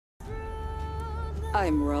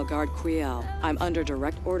I'm Royal Guard Quiel. I'm under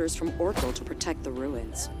direct orders from Oracle to protect the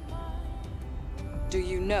ruins. Do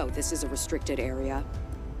you know this is a restricted area?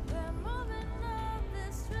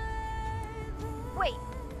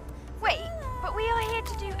 Wait, but we are here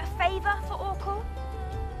to do a favor for Oracle?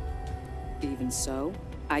 Even so,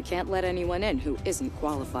 I can't let anyone in who isn't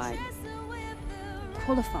qualified.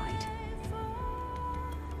 Qualified?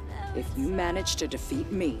 If you manage to defeat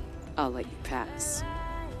me, I'll let you pass.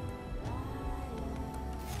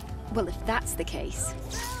 Well, if that's the case...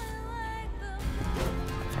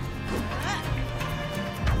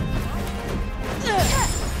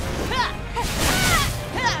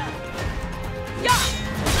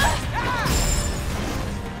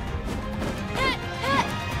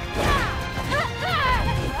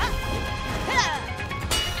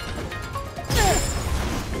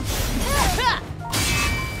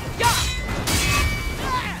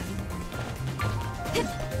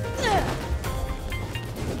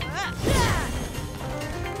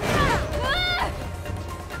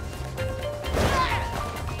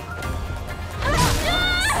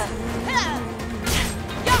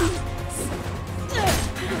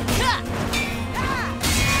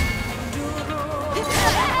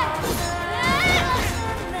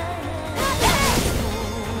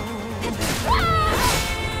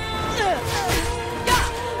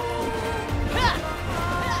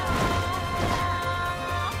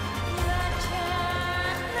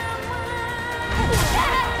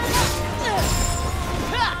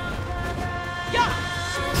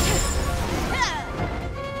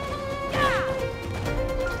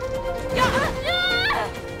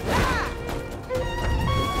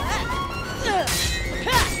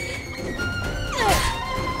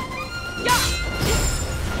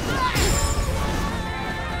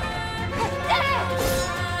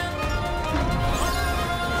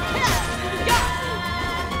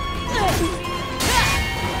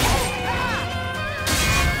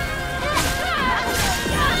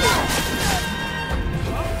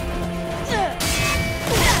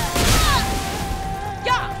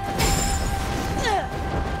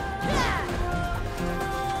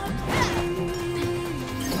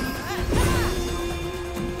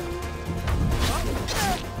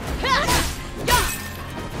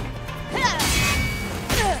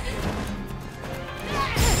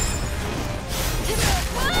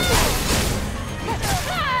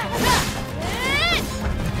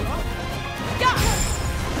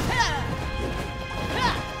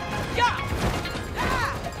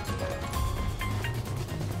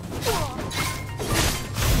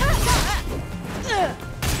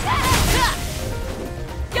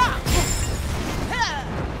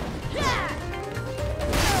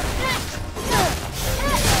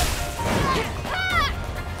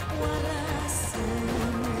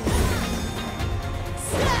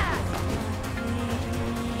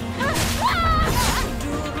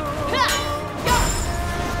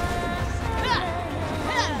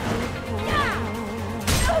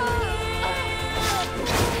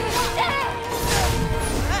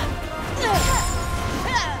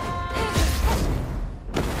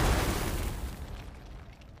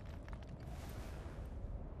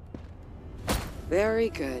 Very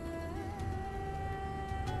good.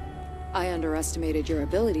 I underestimated your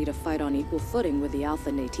ability to fight on equal footing with the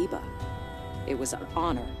Alpha Natiba. It was an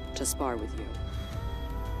honor to spar with you.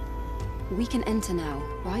 We can enter now,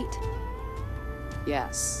 right?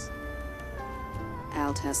 Yes.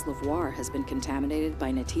 Altesse Lavoir has been contaminated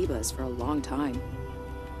by Natibas for a long time.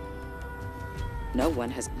 No one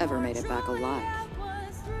has ever made it back alive.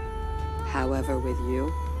 However, with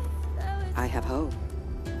you, I have hope.